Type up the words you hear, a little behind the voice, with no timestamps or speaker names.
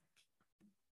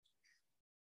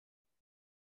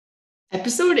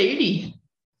Episode 80.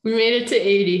 We made it to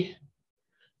 80.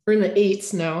 We're in the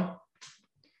 8s now.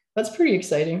 That's pretty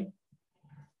exciting.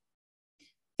 I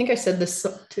think I said this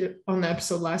on the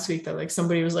episode last week that like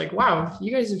somebody was like, wow,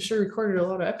 you guys have sure recorded a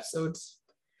lot of episodes.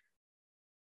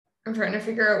 I'm trying to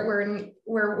figure out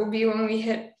where we'll be when we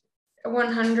hit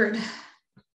 100.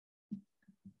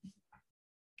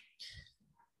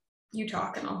 You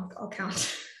talk and I'll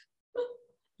count.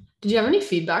 Did you have any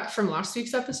feedback from last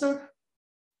week's episode?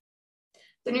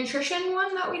 The nutrition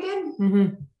one that we did?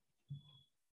 Mm-hmm.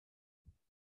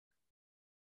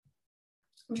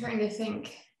 I'm trying to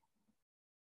think.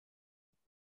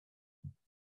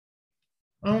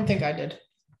 I don't think I did.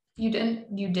 You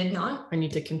didn't? You did not? I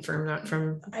need to confirm that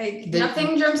from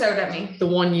nothing jumps out at me. The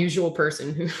one usual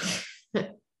person who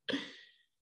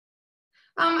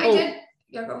I did.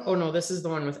 Yeah, go. Oh no, this is the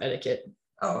one with etiquette.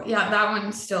 Oh yeah, that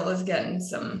one still is getting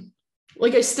some.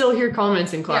 Like I still hear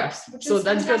comments in class. Yeah, so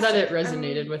that's fantastic. good that it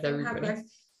resonated with everybody. And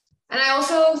I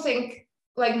also think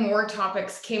like more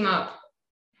topics came up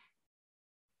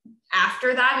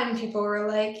after that and people were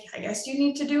like, I guess you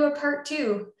need to do a part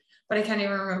 2, but I can't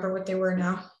even remember what they were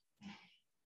now.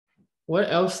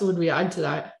 What else would we add to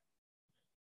that?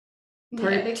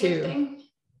 Part 2. Thing?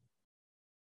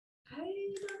 I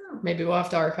don't know. Maybe we'll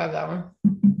have to archive that one.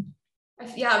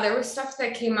 Yeah, there was stuff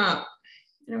that came up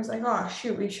and I was like, oh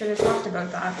shoot, we should have talked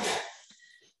about that.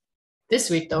 This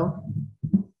week though,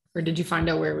 or did you find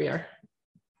out where we are?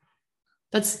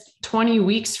 That's 20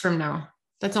 weeks from now.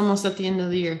 That's almost at the end of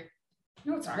the year.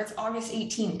 No, it's not. It's August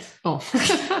 18th. Oh.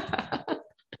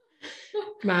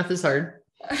 Math is hard.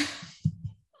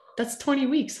 That's 20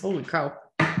 weeks. Holy cow.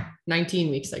 19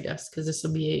 weeks, I guess, because this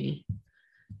will be 80.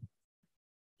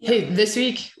 Yep. Hey, this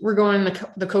week we're going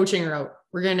the coaching route.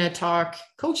 We're going to talk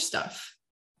coach stuff.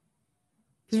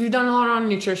 Because we've done a lot on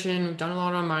nutrition. We've done a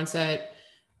lot on mindset.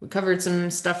 We covered some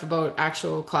stuff about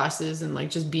actual classes and like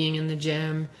just being in the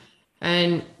gym.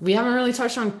 And we haven't really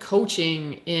touched on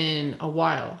coaching in a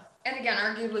while. And again,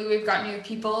 arguably we've got new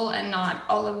people and not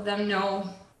all of them know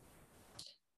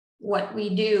what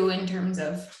we do in terms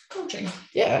of coaching.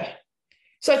 Yeah.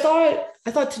 So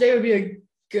I thought today would be a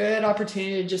good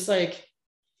opportunity to just like,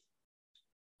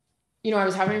 I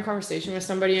was having a conversation with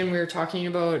somebody and we were talking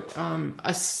about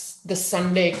the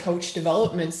Sunday coach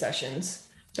development sessions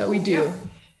that we do.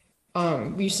 Yeah.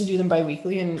 We used to do them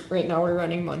bi-weekly and right now we're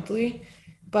running monthly.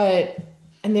 And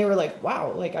they were like,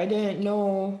 wow, like I didn't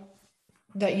know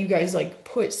that you guys like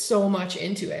put so much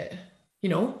into it,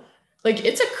 like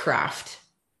it's a craft.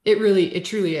 It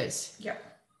truly is. Yeah.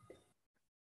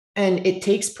 And it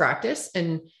takes practice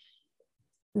and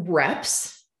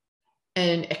reps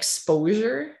and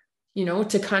exposure,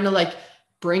 to kind of like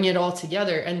bring it all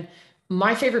together. And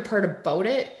my favorite part about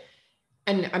it,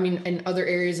 and I mean, in other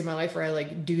areas of my life where I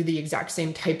like do the exact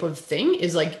same type of thing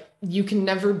is like, you can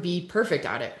never be perfect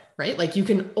at it, right? Like you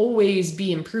can always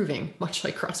be improving, much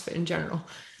like CrossFit in general.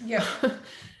 Yeah.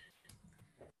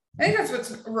 I think that's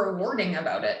what's rewarding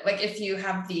about it. Like if you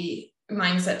have the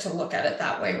mindset to look at it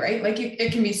that way, right? Like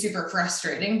it can be super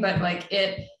frustrating, but like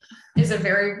it is a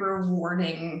very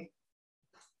rewarding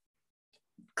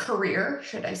career,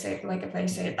 should I say, like if I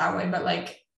say it that way, but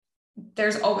like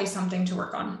there's always something to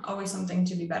work on, always something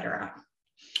to be better at.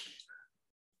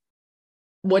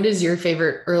 What is your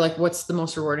favorite, or like what's the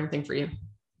most rewarding thing for you?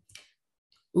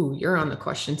 Ooh, you're on the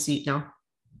question seat now.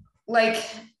 Like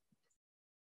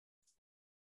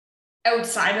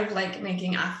outside of like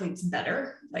making athletes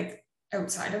better, like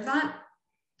outside of that,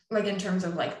 like in terms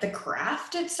of like the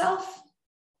craft itself.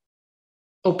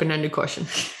 Open-ended question.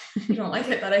 You don't like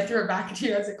it that I threw it back at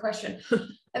you as a question.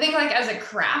 I think like as a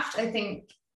craft, I think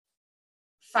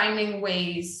finding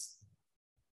ways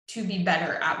to be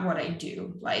better at what I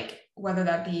do, like whether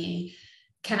that be,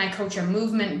 can I coach a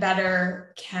movement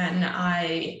better? Can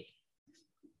I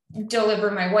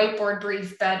deliver my whiteboard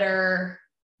brief better?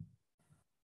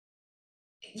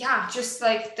 Yeah, just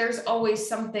like there's always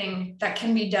something that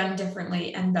can be done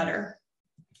differently and better.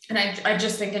 And I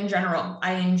just think in general,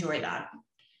 I enjoy that.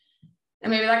 And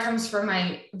maybe that comes from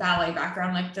my ballet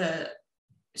background, like the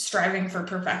striving for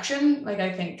perfection. Like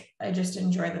I think I just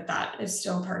enjoy that is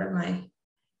still part of my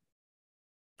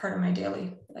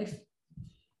daily life.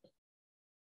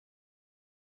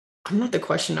 I'm not the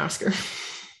question asker.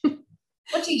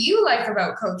 What do you like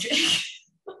about coaching?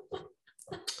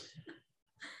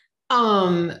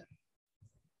 I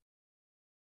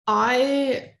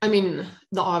mean,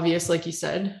 the obvious, like you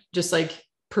said, just like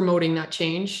promoting that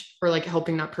change or like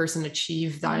helping that person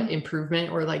achieve that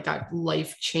improvement or like that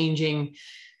life-changing,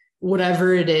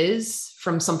 whatever it is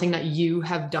from something that you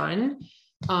have done.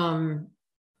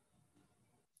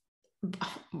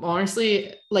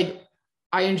 Honestly, like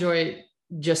I enjoy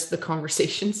just the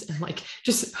conversations and like,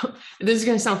 just, this is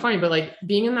going to sound funny, but like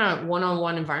being in that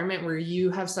one-on-one environment where you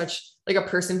have such like a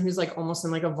person who's like almost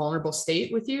in like a vulnerable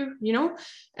state with you, you know,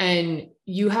 and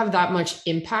you have that much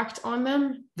impact on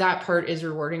them. That part is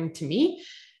rewarding to me.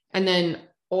 And then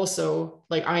also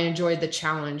like, I enjoyed the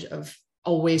challenge of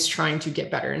always trying to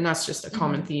get better. And that's just a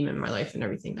common theme in my life and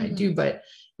everything I do. But,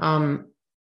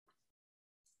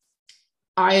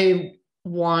 I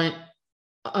want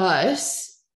us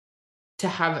to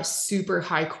have a super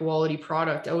high quality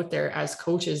product out there as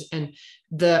coaches, and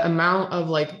the amount of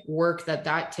like work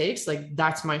that takes, like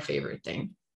that's my favorite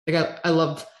thing. Like I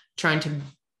love trying to,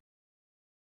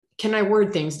 can I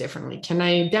word things differently? Can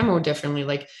I demo differently?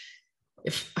 Like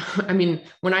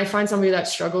when I find somebody that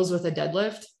struggles with a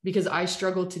deadlift, because I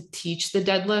struggle to teach the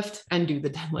deadlift and do the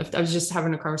deadlift. I was just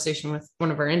having a conversation with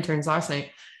one of our interns last night,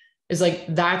 is like,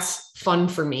 that's fun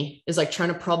for me, is like trying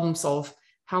to problem solve.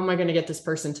 How am I going to get this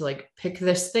person to like pick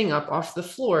this thing up off the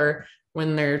floor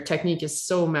when their technique is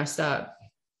so messed up?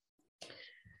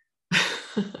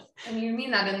 And you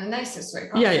mean that in the nicest way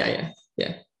possible.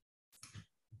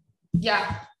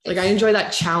 Yeah. Like I enjoy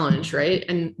that challenge, right?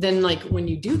 And then like when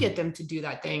you do get them to do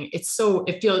that thing, it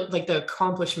feels like the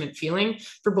accomplishment feeling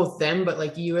for both them, but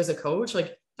like you as a coach,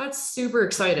 like that's super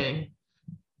exciting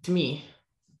to me.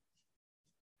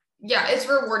 Yeah, it's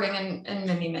rewarding in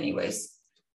many, many ways.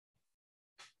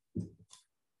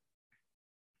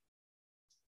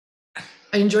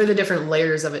 I enjoy the different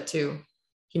layers of it too.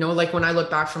 You know, like when I look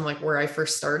back from like where I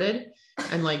first started,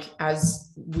 and like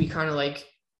as we kind of like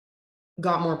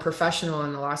got more professional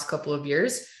in the last couple of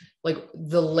years, like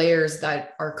the layers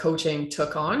that our coaching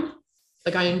took on,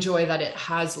 like I enjoy that it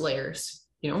has layers,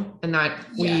 you know, and that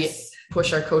we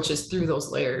push our coaches through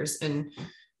those layers and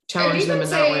challenge them in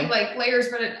that way. Like layers,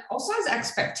 but it also has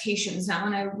expectations now.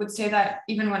 And I would say that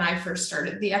even when I first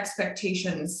started, the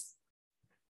expectations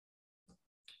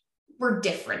were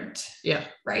different. Yeah.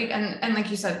 Right. And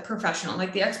like you said, professional,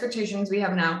 like the expectations we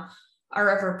have now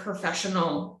are of a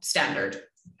professional standard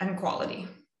and quality.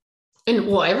 And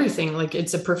well, everything, like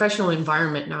it's a professional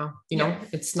environment now, you know,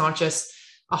 it's not just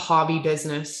a hobby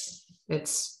business.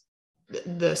 It's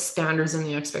the standards and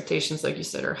the expectations, like you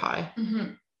said, are high.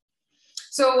 Mm-hmm.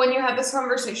 So when you had this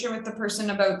conversation with the person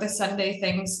about the Sunday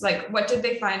things, like what did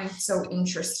they find so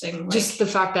interesting? Like, just the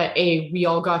fact that we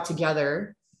all got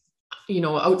together, you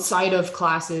know, outside of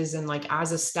classes and like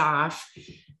as a staff,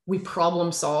 we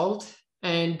problem solved.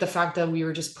 And the fact that we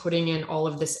were just putting in all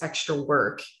of this extra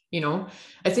work, you know,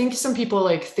 I think some people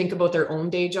like think about their own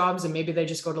day jobs and maybe they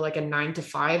just go to like a 9 to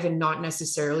 5 and not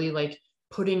necessarily like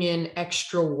putting in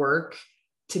extra work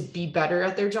to be better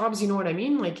at their jobs. You know what I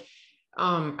mean? Like,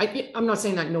 I'm not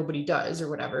saying that nobody does or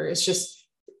whatever. It's just,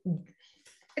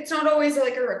 it's not always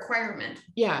like a requirement.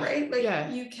 Yeah. Right.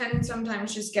 Like you can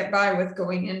sometimes just get by with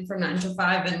going in from 9 to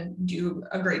 5 and do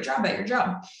a great job at your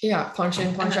job. Yeah. Punch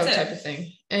in, punch out type of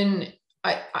thing. And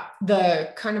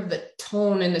the kind of the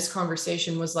tone in this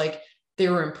conversation was like, they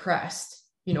were impressed,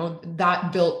 you know,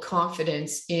 that built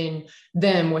confidence in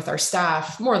them with our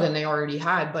staff more than they already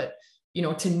had. But, you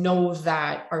know, to know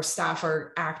that our staff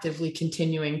are actively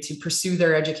continuing to pursue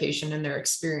their education and their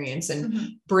experience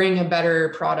and bring a better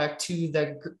product to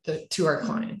to our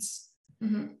clients.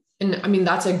 And I mean,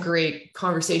 that's a great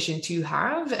conversation to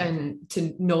have and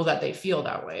to know that they feel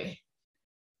that way.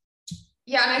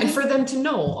 Yeah. And for them to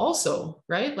know also,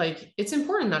 right? Like it's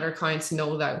important that our clients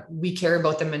know that we care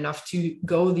about them enough to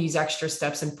go these extra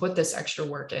steps and put this extra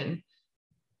work in.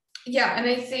 Yeah. And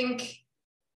I think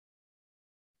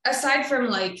aside from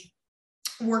like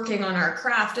working on our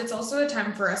craft, it's also a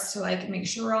time for us to like make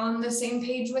sure we're all on the same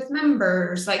page with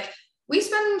members. Like we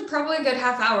spend probably a good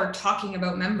half hour talking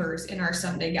about members in our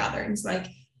Sunday gatherings. Like,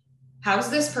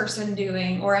 how's this person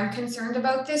doing? Or I'm concerned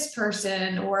about this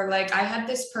person, or like I had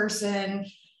this person,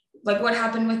 like what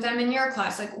happened with them in your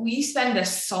class? Like we spend a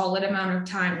solid amount of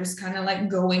time just kind of like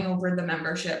going over the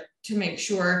membership to make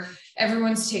sure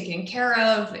everyone's taken care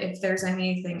of. If there's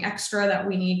anything extra that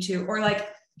we need to, or like,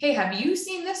 hey, have you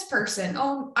seen this person?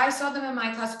 Oh, I saw them in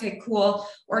my class. Okay, cool.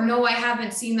 Or no, I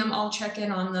haven't seen them. I'll check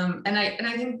in on them. And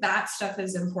I think that stuff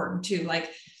is important too.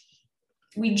 Like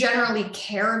we generally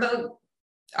care about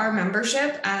our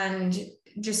membership, and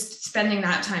just spending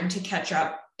that time to catch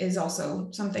up is also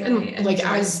something. And like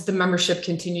as the membership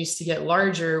continues to get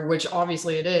larger, which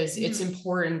obviously it is, it's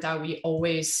important that we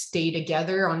always stay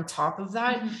together on top of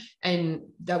that, and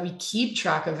that we keep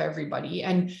track of everybody.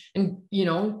 And you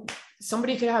know,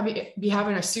 somebody could be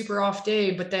having a super off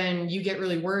day, but then you get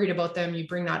really worried about them. You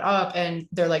bring that up and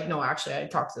they're like, no, actually I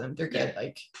talked to them. They're good.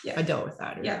 Like I dealt with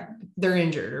that, or they're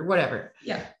injured or whatever.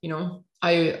 Yeah. You know,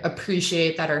 I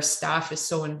appreciate that our staff is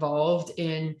so involved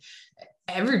in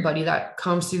everybody that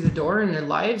comes through the door in their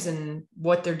lives and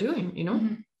what they're doing, you know,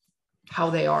 how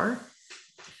they are.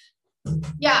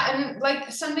 Yeah. And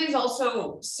like Sundays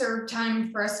also serve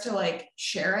time for us to like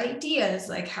share ideas.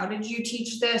 Like, how did you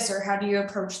teach this? Or how do you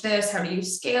approach this? How do you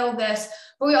scale this?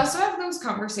 But we also have those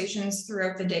conversations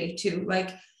throughout the day too.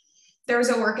 Like, there was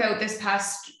a workout this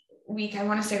past week, I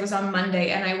want to say it was on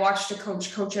Monday, and I watched a coach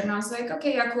it, and I was like,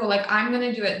 okay, yeah, cool. Like, I'm going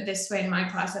to do it this way in my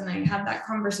class. And I had that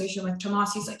conversation with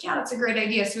Tomas. He's like, yeah, that's a great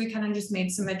idea. So we kind of just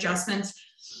made some adjustments,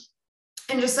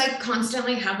 and just like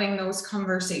constantly having those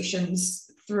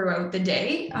conversations throughout the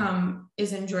day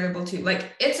is enjoyable too.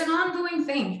 Like, it's an ongoing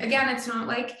thing. Again, it's not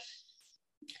like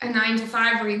a 9 to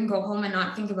 5 where you can go home and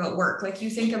not think about work. Like, you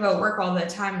think about work all the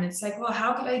time, and it's like, well,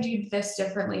 how could I do this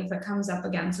differently if it comes up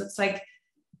again? So it's like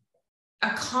a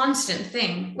constant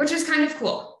thing, which is kind of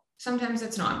cool. Sometimes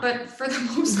it's not, but for the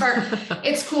most part,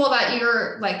 it's cool that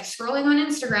you're like scrolling on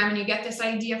Instagram and you get this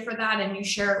idea for that and you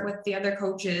share it with the other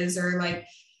coaches, or like,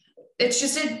 it's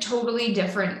just a totally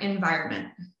different environment,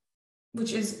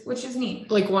 which is neat.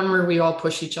 Like one where we all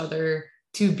push each other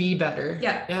to be better.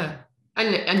 Yeah. Yeah.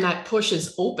 And that push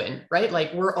is open, right?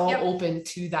 Like, we're all open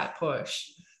to that push,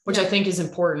 which I think is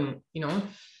important, you know?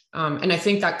 And I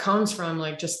think that comes from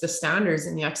like just the standards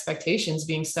and the expectations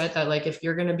being set that like, if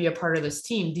you're going to be a part of this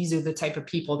team, these are the type of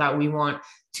people that we want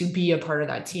to be a part of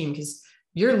that team, because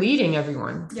you're leading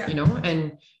everyone, you know,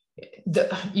 and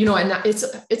and that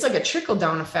it's like a trickle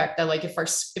down effect that like, if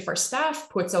our staff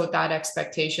puts out that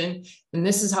expectation and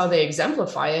this is how they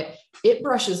exemplify it, it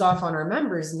brushes off on our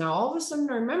members. Now, all of a sudden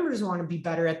our members want to be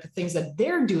better at the things that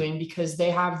they're doing because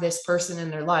they have this person in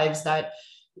their lives that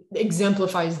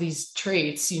exemplifies these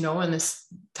traits, you know, and this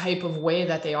type of way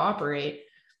that they operate.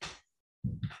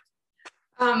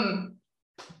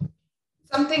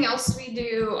 Something else we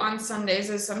do on Sundays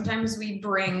is sometimes we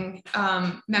bring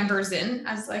members in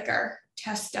as like our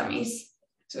test dummies.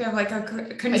 So we have like a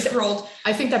controlled.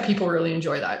 I think that people really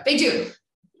enjoy that. They do.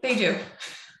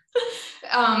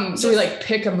 So we like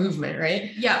pick a movement,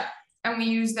 right? Yeah. And we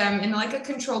use them in like a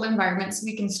controlled environment so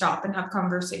we can stop and have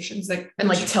conversations, like, and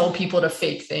like tell people to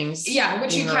fake things. Yeah,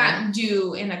 which you can't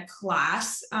do in a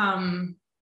class.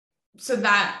 So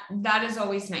that is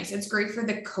always nice. It's great for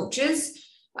the coaches.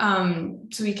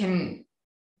 So we can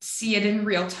see it in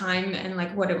real time and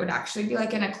like what it would actually be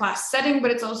like in a class setting, but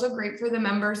it's also great for the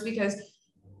members because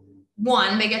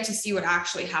one, they get to see what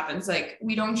actually happens. Like,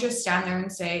 we don't just stand there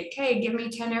and say, okay, give me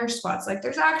 10 air squats. Like,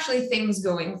 there's actually things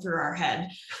going through our head.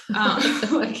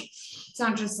 Like, it's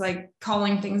not just like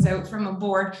calling things out from a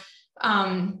board.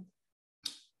 And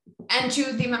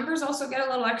two, the members also get a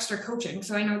little extra coaching.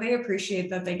 So I know they appreciate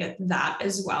that they get that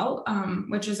as well,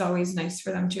 which is always nice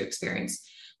for them to experience.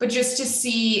 But just to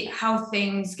see how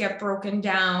things get broken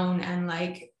down and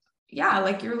like, yeah,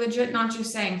 like you're legit not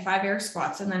just saying 5 air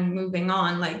squats and then moving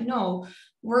on. Like, no,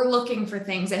 we're looking for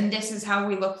things, and this is how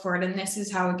we look for it, and this is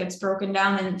how it gets broken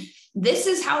down, and this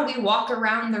is how we walk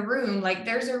around the room. Like,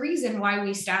 there's a reason why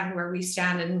we stand where we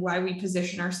stand and why we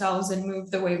position ourselves and move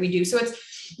the way we do. So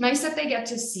it's nice that they get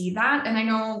to see that. And I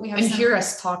know we have and hear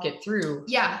us talk it through.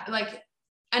 Yeah, like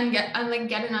and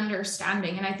get an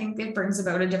understanding. And I think it brings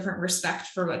about a different respect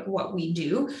for like what we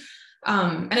do.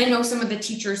 And I know some of the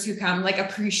teachers who come like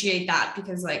appreciate that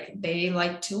because like they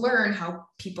like to learn how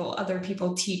other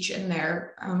people teach in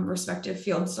their respective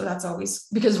fields. So that's always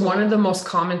because one of the most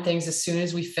common things as soon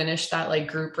as we finish that like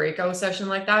group breakout session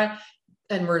like that,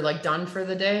 and we're like done for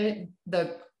the day,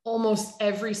 almost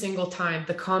every single time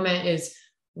the comment is,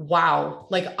 wow,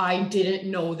 like I didn't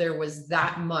know there was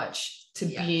that much to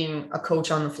being a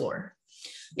coach on the floor.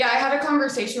 Yeah. I had a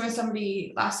conversation with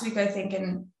somebody last week, I think,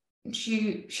 and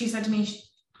she said to me,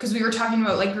 because we were talking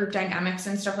about like group dynamics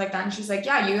and stuff like that. And she's like,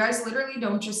 yeah, you guys literally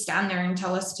don't just stand there and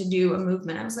tell us to do a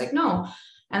movement. I was like, no.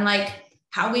 And like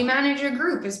how we manage a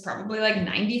group is probably like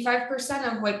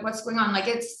 95% of like what's going on. Like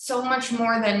it's so much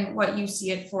more than what you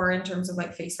see it for in terms of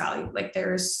like face value. Like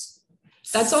that's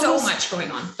so much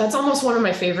going on. That's almost one of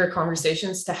my favorite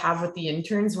conversations to have with the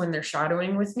interns when they're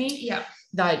shadowing with me. Yeah.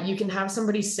 That you can have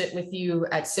somebody sit with you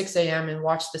at 6 a.m. and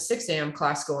watch the 6 a.m.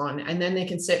 class go on. And then they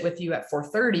can sit with you at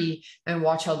 4:30 and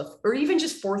watch or even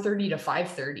just 4:30 to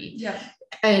 5:30. Yeah.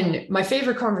 And my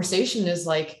favorite conversation is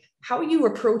like, how you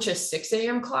approach a 6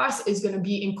 a.m. class is going to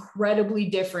be incredibly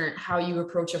different how you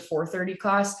approach a 4:30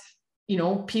 class. you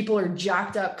know, people are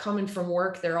jacked up coming from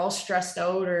work. They're all stressed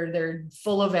out or they're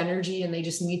full of energy and they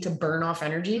just need to burn off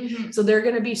energy. So they're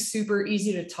going to be super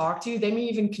easy to talk to. They may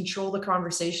even control the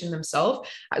conversation themselves.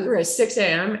 Whereas 6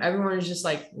 a.m., everyone is just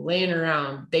like laying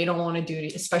around. They don't want to do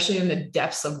it, especially in the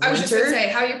depths of winter. I was just going to say,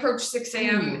 how you approach 6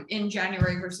 a.m. in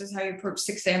January versus how you approach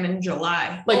 6 a.m. in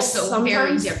July. Like also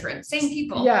very different. Same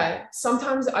people. Yeah.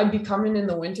 Sometimes I'd be coming in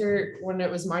the winter when it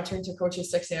was my turn to coach at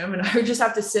 6 a.m. and I would just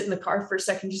have to sit in the car for a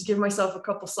second, just give myself a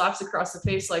couple slaps across the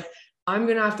face. Like, I'm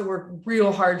going to have to work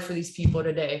real hard for these people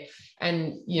today.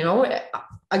 And, you know,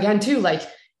 again, too, like,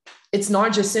 it's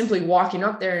not just simply walking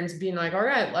up there and being like, all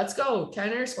right, let's go 10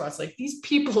 air squats. Like, these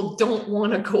people don't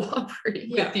want to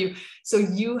cooperate with you. So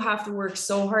you have to work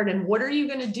so hard. And what are you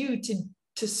going to do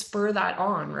to spur that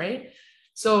on? Right.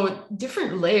 So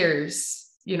different layers,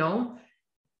 you know,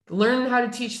 learn how to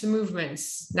teach the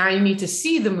movements. Now you need to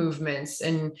see the movements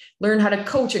and learn how to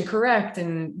coach and correct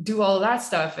and do all of that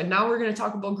stuff. And now we're going to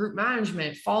talk about group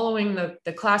management, following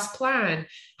the class plan,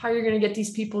 how you're going to get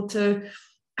these people to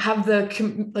have the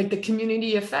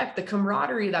community effect, the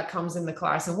camaraderie that comes in the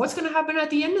class, and what's going to happen at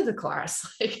the end of the class.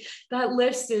 Like, that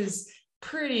list is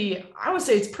I would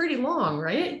say it's pretty long,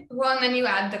 right? Well, and then you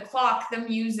add the clock, the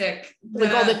music,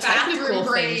 like all the technical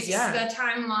breaks, things, the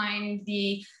timeline,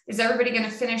 is everybody going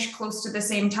to finish close to the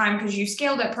same time because you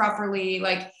scaled it properly?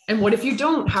 Like, and what if you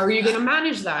don't? How are you going to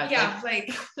manage that? Yeah,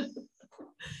 like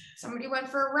somebody went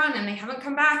for a run and they haven't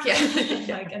come back yet.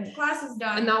 Like, and the class is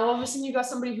done. And now all of a sudden you got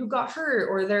somebody who got hurt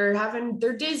or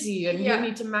they're dizzy and you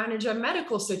need to manage a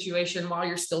medical situation while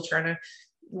you're still trying to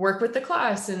work with the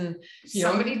class. And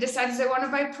somebody decides they want to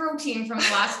buy protein from the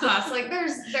last class. Like,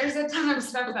 there's a ton of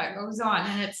stuff that goes on,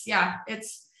 and it's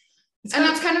and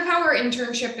that's kind of how our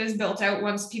internship is built out.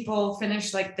 Once people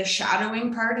finish like the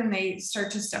shadowing part and they start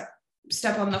to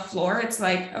step on the floor, it's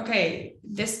like, okay,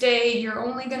 this day you're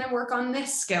only going to work on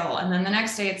this skill, and then the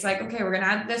next day it's like, okay, we're going to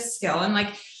add this skill, and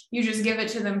like you just give it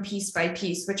to them piece by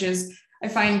piece, which is, I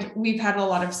find we've had a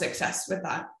lot of success with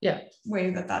that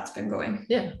way that's been going.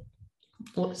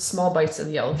 Small bites of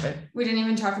the elephant. We didn't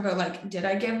even talk about, like, did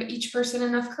I give each person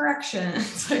enough correction?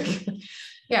 It's like,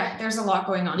 there's a lot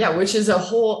going on. Yeah, which is a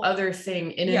whole other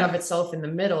thing in and of itself in the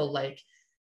middle. Like,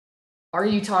 are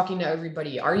you talking to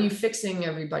everybody? Are you fixing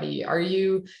everybody? Are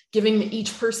you giving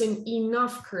each person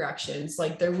enough corrections?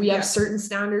 Like, we have certain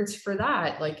standards for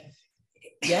that. Like,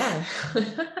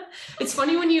 it's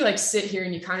funny when you like sit here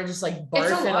and you kind of just like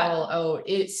barf it all out.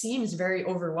 It seems very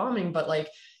overwhelming, but like,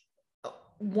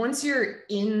 once you're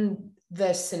in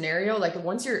the scenario, like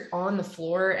once you're on the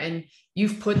floor and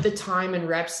you've put the time and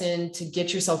reps in to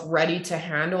get yourself ready to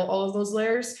handle all of those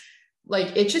layers,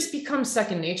 like it just becomes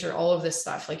second nature, all of this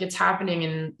stuff. Like, it's happening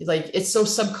and like, it's so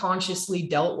subconsciously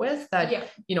dealt with that,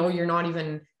 you know, you're not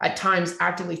even at times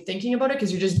actively thinking about it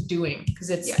because you're just doing,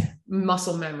 because it's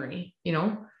muscle memory, you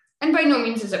know? And by no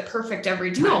means is it perfect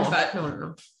every time,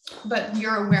 no. But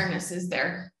your awareness is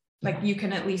there. Like, you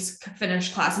can at least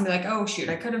finish class and be like, oh shoot,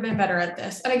 I could have been better at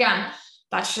this. And again,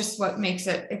 that's just what makes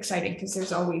it exciting, because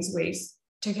there's always ways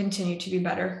to continue to be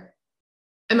better.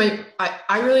 And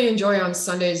I really enjoy on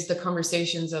Sundays the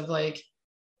conversations of like,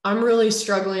 I'm really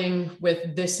struggling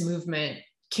with this movement.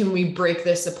 Can we break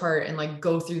this apart and like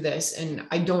go through this? And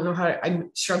I don't know I'm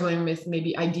struggling with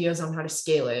maybe ideas on how to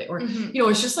scale it, or, you know,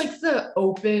 it's just like the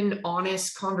open,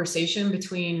 honest conversation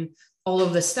between all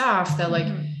of the staff that like,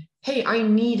 hey, I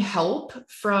need help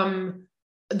from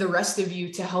the rest of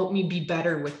you to help me be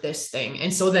better with this thing.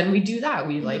 And so then we do that.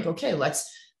 We like, okay, let's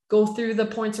go through the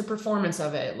points of performance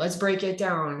of it. Let's break it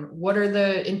down. What are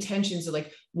the intentions of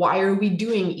like, why are we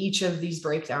doing each of these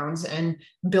breakdowns, and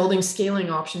building scaling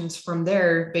options from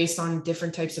there based on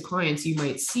different types of clients you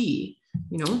might see,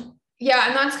 you know? Yeah.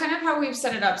 And that's kind of how we've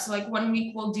set it up. So like 1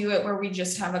 week we'll do it where we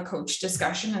just have a coach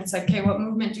discussion. And it's like, okay, what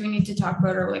movement do we need to talk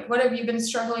about? Or like, what have you been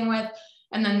struggling with?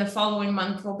 And then the following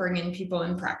month we'll bring in people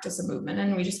and practice a movement.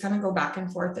 And we just kind of go back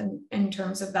and forth in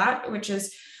terms of that, which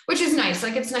is nice.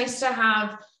 Like, it's nice to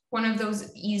have one of those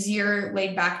easier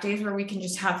laid back days where we can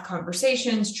just have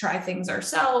conversations, try things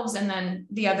ourselves. And then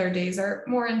the other days are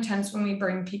more intense when we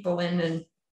bring people in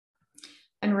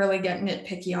and really get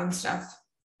nitpicky on stuff.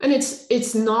 And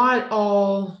it's not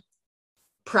all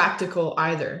practical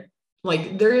either.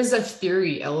 Like, there is a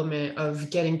theory element of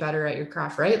getting better at your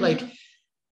craft, right? Like,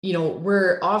 you know,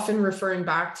 we're often referring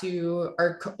back to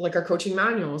our coaching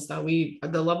manuals that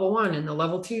the level 1 and the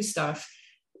level 2 stuff.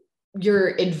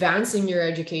 You're advancing your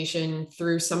education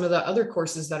through some of the other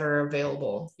courses that are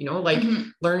available, you know, like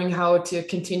learning how to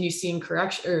continue seeing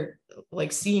correction, or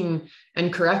like seeing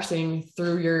and correcting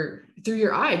through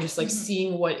your eye, just like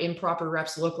seeing what improper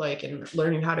reps look like and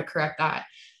learning how to correct that.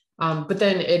 But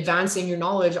then advancing your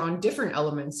knowledge on different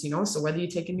elements, so whether you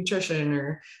take a nutrition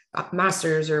or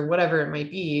master's or whatever it might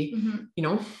be,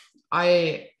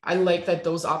 I like that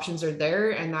those options are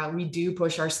there, and that we do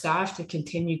push our staff to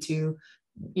continue to,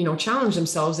 challenge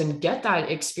themselves and get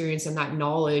that experience and that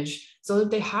knowledge so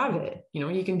that they have it.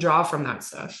 You can draw from that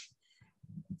stuff.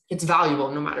 It's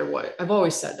valuable no matter what. I've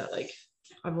always said that, like,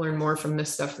 I've learned more from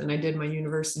this stuff than I did my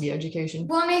university education.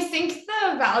 Well, and I think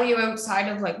the value outside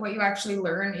of like what you actually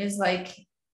learn is like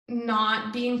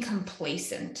not being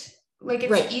complacent. Like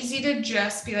it's easy to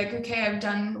just be like, okay, I've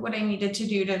done what I needed to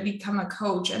do to become a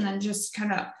coach, and then just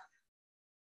kind of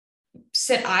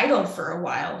sit idle for a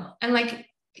while. And like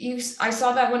I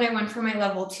saw that when I went for my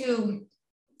level 2,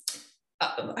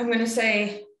 I'm going to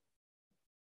say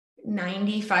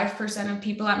 95% of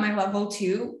people at my level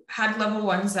 2 had level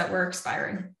 1s that were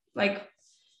expiring. Like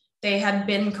they had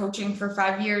been coaching for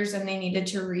 5 years and they needed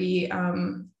to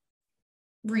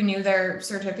renew their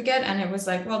certificate. And it was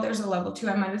like, well, there's a level 2,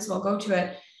 I might as well go to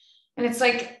it. And it's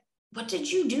like, what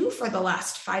did you do for the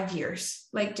last 5 years?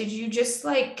 Like, did you just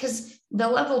like, because the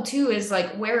level 2 is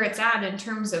like where it's at in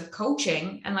terms of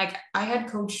coaching. And like, I had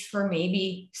coached for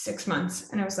maybe 6 months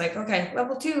and I was like, okay,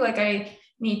 level 2, like I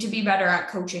need to be better at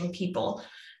coaching people.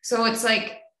 So it's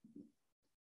like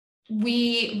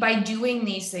by doing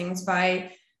these things,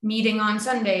 by meeting on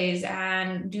Sundays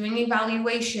and doing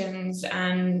evaluations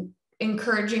and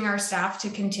encouraging our staff to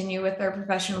continue with their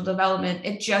professional development,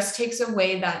 it just takes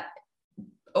away that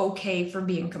okay for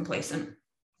being complacent.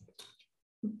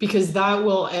 Because that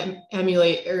will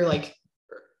emulate or like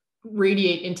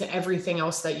radiate into everything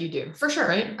else that you do. For sure.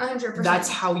 Right? 100%. That's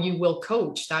how you will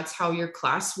coach. That's how your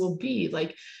class will be.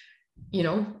 Like,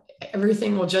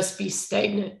 everything will just be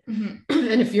stagnant. Mm-hmm.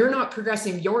 And if you're not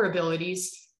progressing your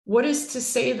abilities, what is to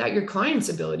say that your clients'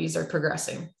 abilities are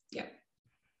progressing? Yeah.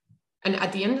 And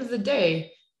at the end of the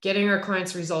day, getting our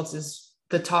clients' results is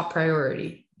the top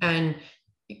priority. And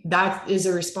that is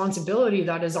a responsibility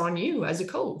that is on you as a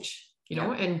coach,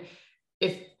 and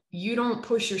if you don't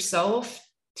push yourself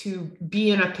to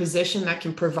be in a position that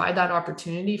can provide that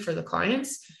opportunity for the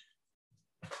clients,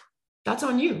 that's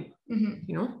on you,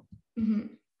 Mm-hmm.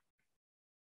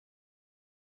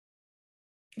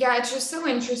 Yeah, it's just so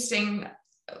interesting,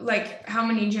 like how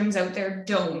many gyms out there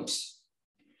don't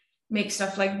make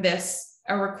stuff like this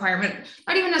a requirement,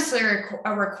 not even necessarily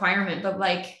a requirement, but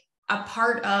like a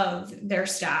part of their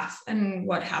staff. And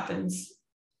what happens,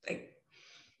 like,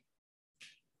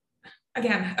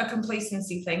 again, a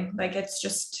complacency thing. Like it's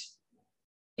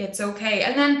okay.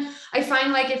 And then I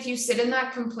find like if you sit in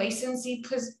that complacency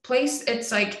place,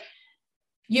 it's like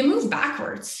you move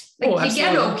backwards. Like you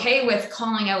get okay with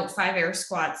calling out 5 air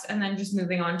squats and then just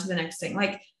moving on to the next thing.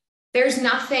 Like there's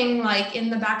nothing like in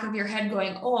the back of your head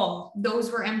going, oh, those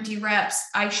were empty reps,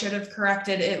 I should have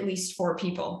corrected at least 4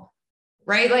 people.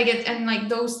 Right? Like and like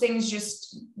those things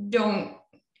just don't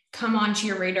come onto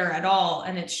your radar at all.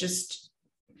 And it's just,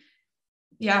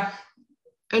 yeah.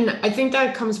 And I think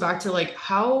that comes back to like,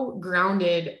 how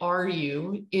grounded are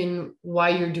you in why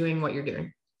you're doing what you're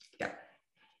doing? Yeah.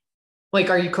 Like,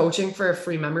 are you coaching for a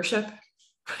free membership?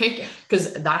 Right?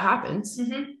 Because that happens.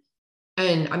 Mm-hmm.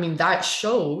 And I mean, that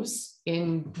shows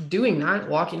in doing that,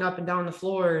 walking up and down the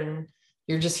floor, and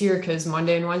you're just here because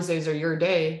Monday and Wednesdays are your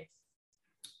day.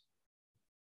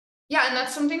 Yeah. And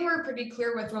that's something we're pretty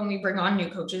clear with when we bring on new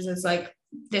coaches, is like,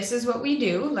 this is what we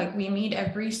do. Like we meet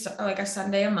every, like a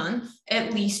Sunday a month,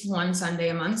 at least one Sunday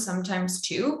a month, sometimes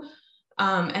 2.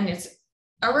 And it's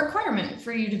a requirement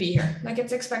for you to be here. Like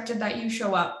it's expected that you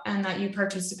show up and that you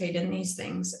participate in these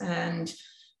things. And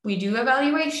we do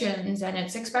evaluations and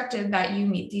it's expected that you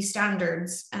meet these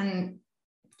standards. And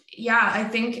yeah, I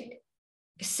think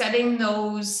setting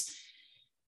those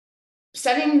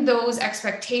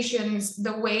expectations,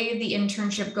 the way the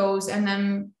internship goes, and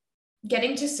then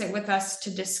getting to sit with us to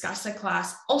discuss a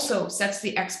class also sets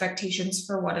the expectations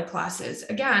for what a class is.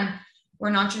 Again,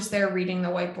 we're not just there reading the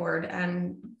whiteboard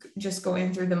and just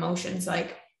going through the motions,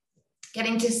 like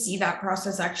getting to see that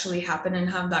process actually happen and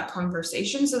have that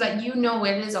conversation so that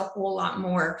it is a whole lot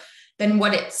more than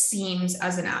what it seems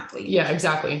as an athlete. Yeah,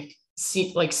 exactly.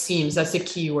 Seems, that's the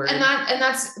key word. And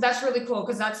that's really cool,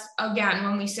 because that's, again,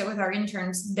 when we sit with our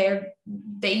interns, they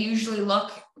usually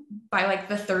look by like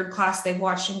the 3rd class they've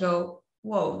watched and go,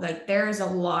 whoa, like there is a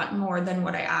lot more than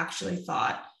what I actually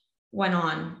thought going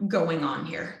on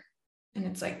here. And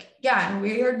it's like, yeah, and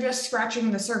we are just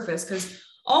scratching the surface, because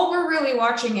all we're really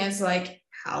watching is like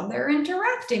how they're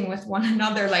interacting with one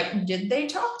another. Like, did they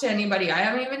talk to anybody? I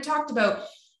haven't even talked about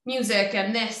music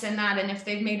and this and that, and if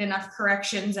they've made enough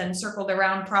corrections and circled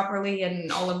around properly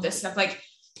and all of this stuff. Like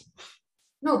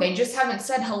no, they just haven't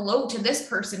said hello to this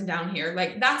person down here.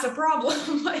 Like, that's a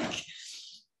problem. Like,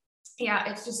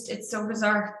 yeah, it's so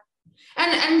bizarre.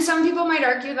 And some people might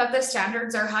argue that the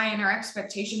standards are high and our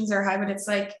expectations are high, but it's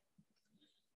like,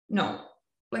 no,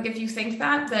 like if you think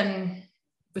that, then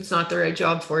it's not the right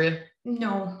job for you.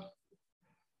 No.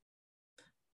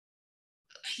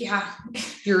 Yeah.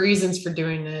 Your reasons for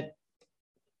doing it,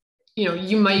 you know,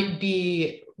 you might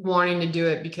be wanting to do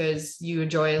it because you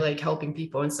enjoy like helping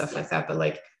people and stuff like that, but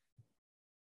like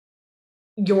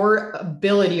your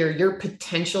ability or your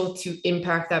potential to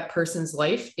impact that person's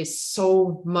life is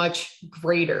so much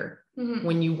greater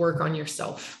when you work on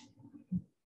yourself.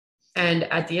 And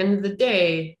at the end of the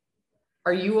day,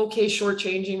 are you okay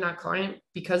shortchanging that client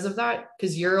because of that?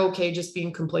 Because you're okay just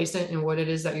being complacent in what it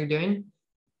is that you're doing?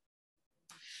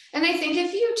 And I think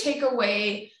if you take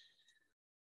away,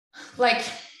 like,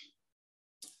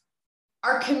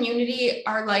 our community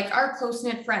are like our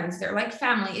close-knit friends, they're like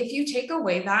family. If you take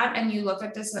away that and you look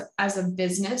at this as a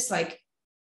business, like,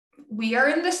 we are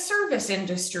in the service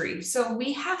industry, so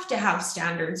we have to have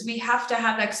standards, we have to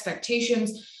have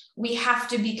expectations, we have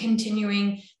to be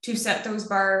continuing to set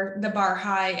the bar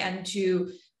high and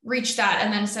to reach that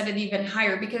and then set it even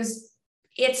higher, because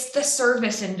it's the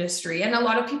service industry. And a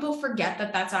lot of people forget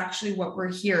that that's actually what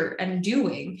we're here and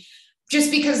doing,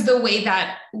 just because the way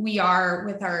that we are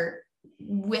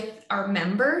with our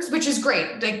members, which is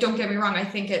great. Like, don't get me wrong. I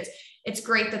think it's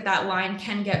great that line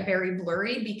can get very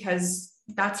blurry, because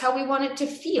that's how we want it to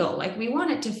feel. Like, we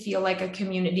want it to feel like a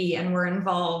community and we're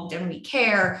involved and we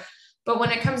care. But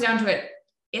when it comes down to it,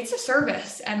 it's a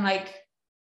service, and like,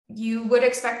 you would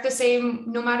expect the same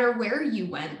no matter where you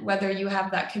went, whether you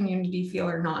have that community feel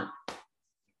or not.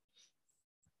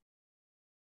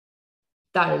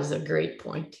 That is a great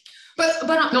point. But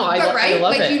right, I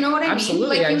love like, it. You know what I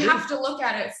Absolutely, mean? Like, you have to look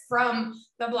at it from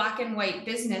the black and white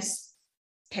business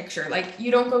picture. Like, you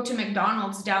don't go to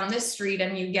McDonald's down this street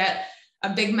and you get a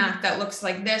Big Mac that looks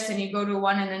like this, and you go to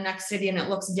one in the next city and it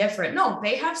looks different. No,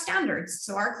 they have standards.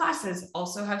 So our classes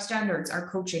also have standards. Our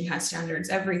coaching has standards.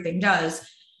 Everything does.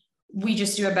 We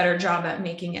just do a better job at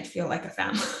making it feel like a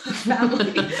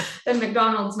family than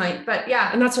McDonald's might. But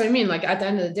yeah. And that's what I mean. Like, at the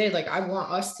end of the day, like, I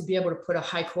want us to be able to put a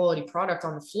high quality product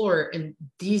on the floor, and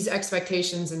these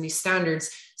expectations and these standards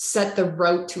set the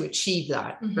route to achieve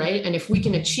that. Right. And if we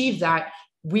can achieve that,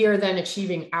 we are then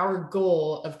achieving our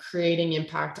goal of creating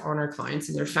impact on our clients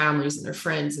and their families and their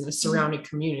friends and the surrounding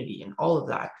community and all of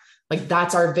that. Like,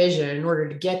 that's our vision. In order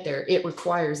to get there, it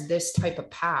requires this type of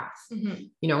path.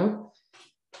 You know,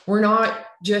 we're not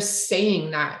just saying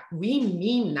that, we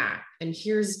mean that. And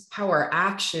here's how our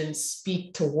actions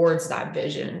speak towards that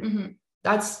vision.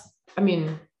 That's, I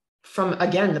mean, from,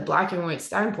 again, the black and white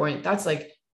standpoint, that's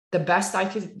like the best I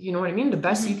could, you know what I mean? The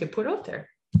best you could put out there.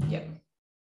 Yeah.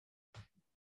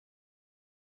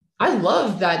 I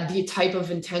love that the type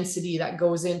of intensity that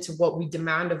goes into what we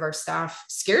demand of our staff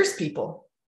scares people,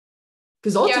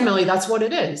 because ultimately that's what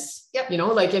it is. You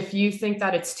know, like, if you think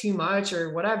that it's too much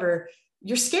or whatever,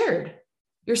 you're scared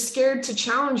to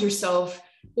challenge yourself,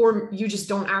 or you just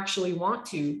don't actually want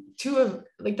to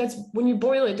like, that's when you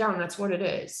boil it down, that's what it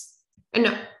is.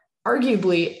 And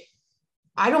arguably,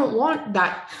 I don't want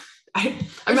that. I'm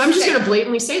just going to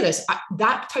blatantly say this.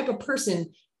 That type of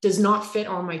person does not fit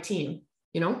on my team,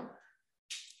 you know?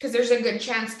 Because there's a good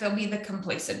chance they'll be the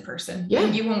complacent person. Yeah.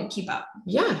 And you won't keep up.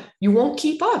 Yeah. You won't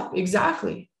keep up.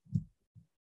 Exactly.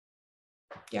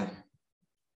 Yeah.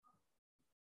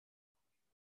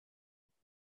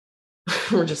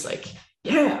 We're just like,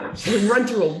 yeah, we run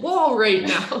through a wall right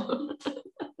now.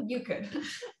 You could.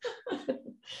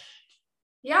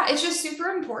 Yeah. It's just super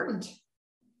important.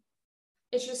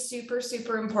 It's just super,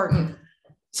 super important.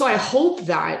 So I hope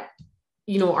that,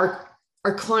 you know,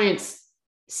 our clients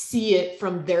see it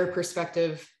from their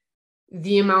perspective,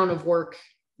 the amount of work.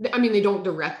 I mean, they don't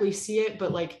directly see it,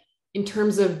 but like, in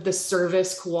terms of the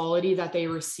service quality that they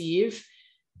receive,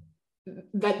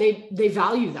 that they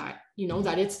value that, you know,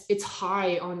 that it's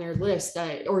high on their list,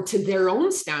 that, or to their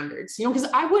own standards, you know, because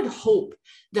I would hope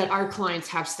that our clients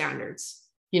have standards,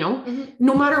 you know,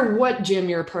 no matter what gym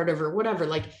you're a part of or whatever,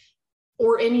 like,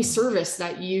 or any service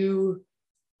that you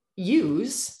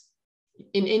use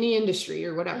in any industry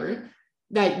or whatever,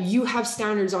 that you have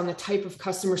standards on the type of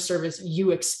customer service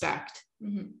you expect.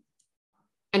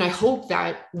 And I hope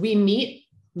that we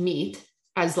meet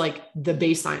as like the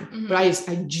baseline, but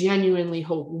I genuinely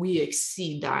hope we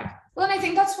exceed that. Well, and I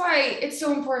think that's why it's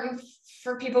so important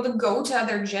for people to go to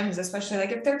other gyms, especially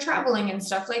like if they're traveling and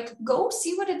stuff, like, go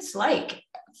see what it's like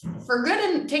for good,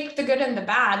 and take the good and the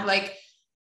bad. Like,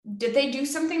 did they do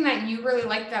something that you really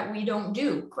like that we don't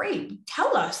do? Great.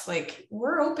 Tell us, like,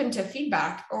 we're open to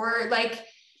feedback. Or like,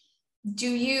 do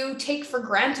you take for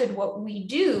granted what we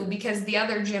do because the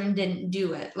other gym didn't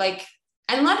do it? Like,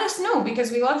 and let us know, because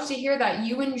we love to hear that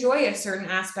you enjoy a certain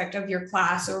aspect of your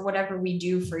class or whatever we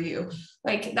do for you.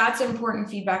 Like, that's important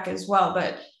feedback as well.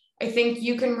 But I think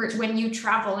you can, when you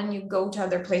travel and you go to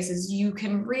other places, you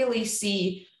can really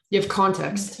see, you have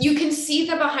context. You can see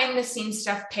the behind the scenes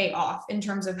stuff pay off in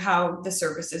terms of how the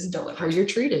service is delivered. How you're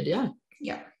treated. Yeah.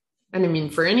 Yeah. And I mean,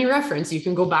 for any reference, you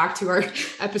can go back to our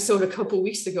episode a couple of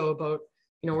weeks ago about,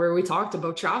 where we talked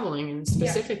about traveling and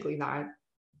specifically that.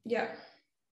 Yeah.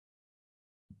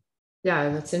 Yeah,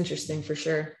 that's interesting for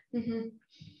sure. Mm-hmm.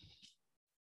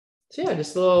 So yeah,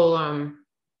 just a little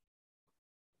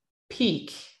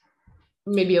peek,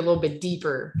 maybe a little bit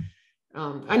deeper.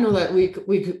 I know that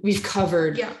we've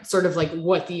covered sort of like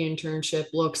what the internship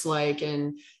looks like,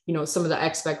 and some of the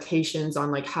expectations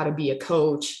on like how to be a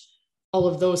coach, all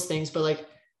of those things. But like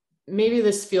maybe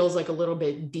this feels like a little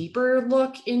bit deeper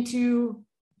look into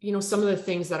some of the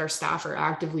things that our staff are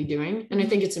actively doing, and I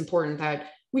think it's important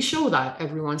that we show that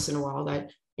every once in a while, that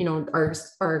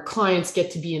our clients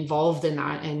get to be involved in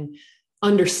that and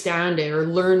understand it, or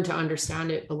learn to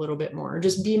understand it a little bit more, or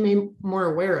just be more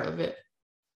aware of it.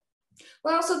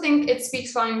 Well, I also think it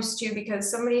speaks volumes too, because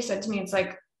somebody said to me, it's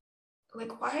like,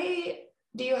 why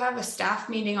do you have a staff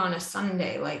meeting on a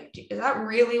Sunday? Like, is that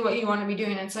really what you want to be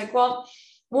doing? And it's like, well,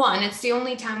 one, it's the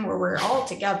only time where we're all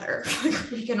together.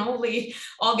 We can only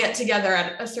all get together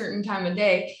at a certain time of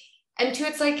day. And two,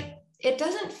 it's like, it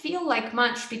doesn't feel like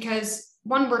much, because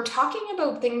one, we're talking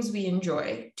about things we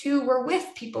enjoy. Two, we're with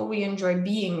people we enjoy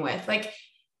being with. Like,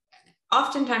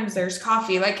 oftentimes there's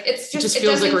coffee. Like, it doesn't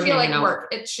feel like work.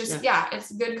 It's just,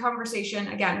 it's a good conversation.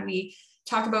 Again, we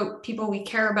talk about people we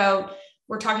care about.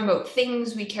 We're talking about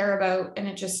things we care about. And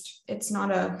it's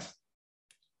not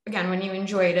again, when you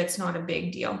enjoy it, it's not a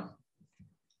big deal.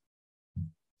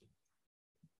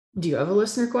 Do you have a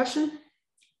listener question?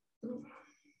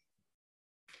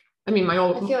 I mean, I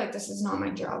feel like this is not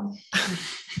my job.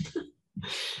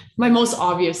 My most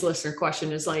obvious listener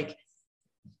question is like,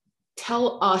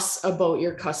 tell us about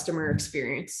your customer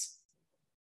experience.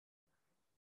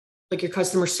 Like your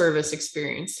customer service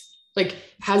experience. Like,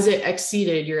 has it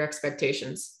exceeded your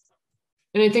expectations?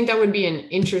 And I think that would be an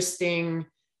interesting,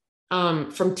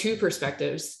 from two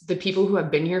perspectives: the people who have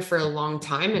been here for a long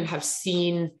time and have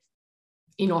seen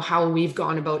how we've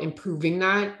gone about improving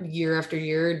that year after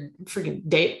year,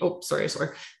 day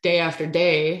after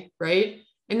day, right?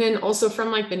 And then also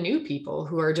from like the new people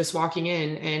who are just walking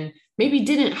in and maybe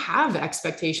didn't have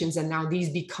expectations, and now these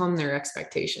become their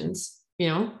expectations,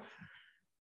 I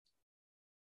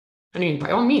mean,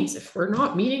 by all means, if we're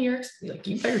not meeting your,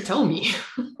 you better tell me,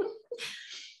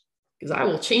 because I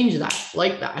will change that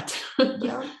like that.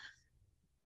 Yeah.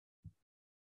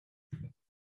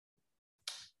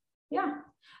 Yeah.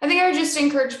 I think I would just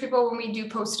encourage people, when we do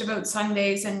post about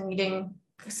Sundays and needing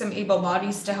some able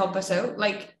bodies to help us out,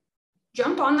 like,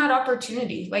 jump on that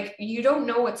opportunity. Like, you don't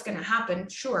know what's going to happen.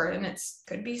 Sure. And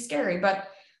could be scary, but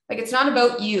like, it's not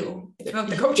about you. It's about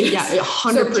the coaches. Yeah,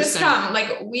 100%. So just come.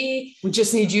 Like, we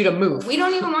just need you to move. We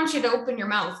don't even want you to open your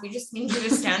mouth. We just need you to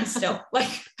stand still.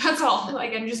 Like, that's all.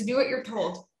 Like, and just do what you're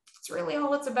told. It's really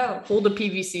all it's about. Hold a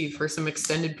PVC for some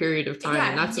extended period of time. Yeah,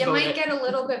 and that's you about might it. Get a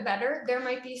little bit better. There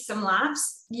might be some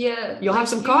laughs. Yeah. You'll have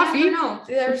some coffee. No,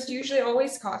 there's usually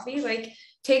always coffee. Like,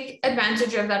 take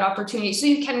advantage of that opportunity so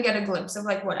you can get a glimpse of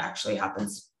like what actually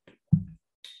happens.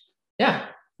 Yeah.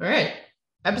 All right.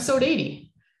 Episode 80.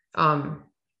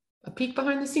 A peek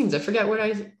behind the scenes. I forget what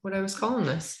I was calling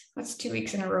this. That's 2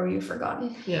 weeks in a row you've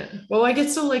forgotten. Yeah. Well, I get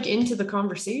so like into the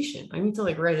conversation. I need to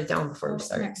like write it down before we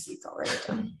start. Next week I'll write it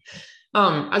down.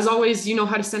 As always, you know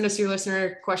how to send us your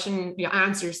listener question,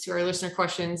 answers to our listener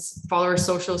questions. Follow our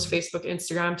socials: Facebook,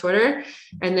 Instagram, Twitter.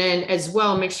 And then as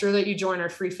well, make sure that you join our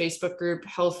free Facebook group,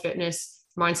 Health, Fitness,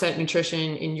 Mindset,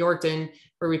 Nutrition in Yorkton,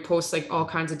 where we post like all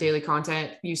kinds of daily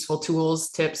content, useful tools,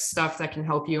 tips, stuff that can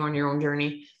help you on your own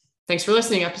journey. Thanks for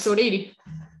listening. Episode 80.